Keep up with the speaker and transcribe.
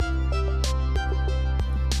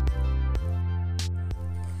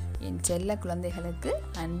செல்ல குழந்தைகளுக்கு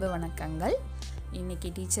அன்பு வணக்கங்கள்.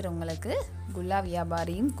 இன்னைக்கு டீச்சர் உங்களுக்கு குல்லா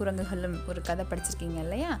வியாபாரியும் குரங்குகளும் ஒரு கதை படிச்சிருக்கீங்க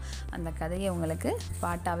இல்லையா? அந்த கதையை உங்களுக்கு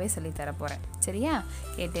பாட்டாவே சொல்லித்தர போகிறேன். சரியா?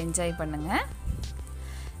 கேட்டு என்ஜாய் பண்ணுங்க.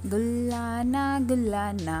 குல்லானா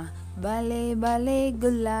குல்லானா பலே பலே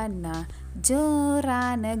குல்லானா,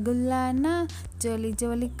 ஜோரான குல்லானா, ஜோலி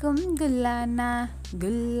ஜோலிக்கும் குல்லானா.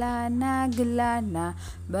 குல்லானா குல்லானா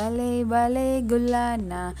பலே பலே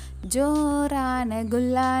குல்லானா, ஜோரான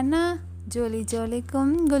குல்லானா, ஜோலி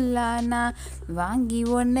ஜோலிக்கும் குல்லானா. வாங்கி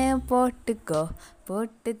ஒன்று போட்டுக்கோ,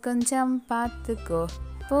 போட்டு கொஞ்சம் பார்த்துக்கோ,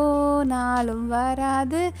 போனாலும்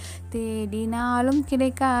வராது, தேடினாலும்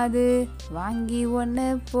கிடைக்காது. வாங்கி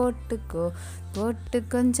ஒன்று போட்டுக்கோ, போட்டு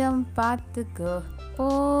கொஞ்சம் பார்த்துக்கோ,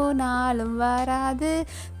 போனாலும் வராது,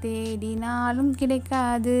 தேடினாலும்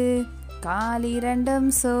கிடைக்காது. காலிரண்டும்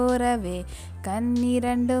சோரவே,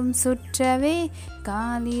 கண்ணிரண்டும் சுற்றவே,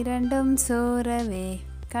 காலிரண்டும் சோரவே,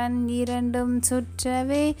 கண்ணிரண்டும்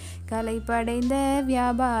சுற்றவே, களைப்படைந்த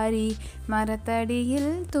வியாபாரி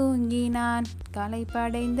மரத்தடியில் தூங்கினான்.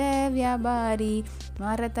 களைப்படைந்த வியாபாரி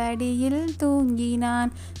மரத்தடியில்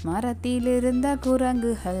தூங்கினான். மரத்திலிருந்த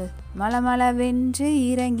குரங்குகள் மளமளவென்று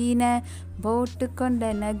இறங்கின. போட்டு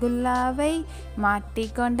கொண்டன குல்லாவை,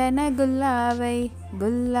 மாட்டிக்கொண்டன குல்லாவை.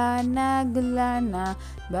 குல்லானா குல்லானா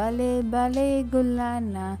பலே பலே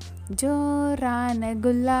குல்லானா, ஜோரான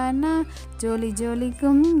குல்லானா, ஜோலி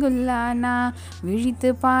ஜோலிக்கும் குல்லானா.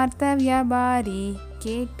 விழித்து பார்த்த வியாபாரி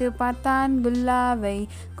கேட்டு பார்த்தான் குல்லாவை,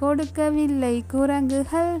 கொடுக்கவில்லை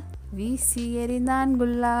குரங்குகள். வீசி எறிந்தான்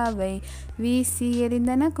குல்லாவை, வீசி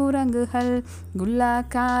எறிந்தன குரங்குகள்.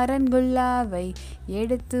 குல்லாக்காரன் குல்லாவை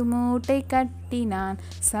எடுத்து மூட்டை கட்டினான்.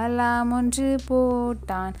 சலாம் ஒன்று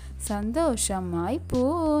போட்டான், சந்தோஷமாய்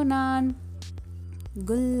போனான்.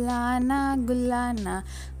 குல்லானா குல்லானா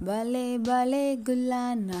பலே பலே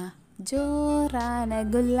குல்லானா, ஜோரான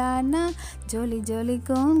குல்லானா, ஜோலி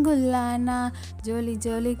ஜோலிக்கும் குல்லானா, ஜோலி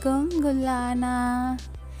ஜோலிக்கும் குல்லானா.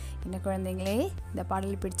 என்ன குழந்தைங்களே, இந்த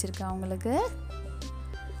பாடல் பிடிச்சிருக்கா உங்களுக்கு?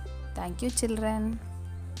 Thank you children.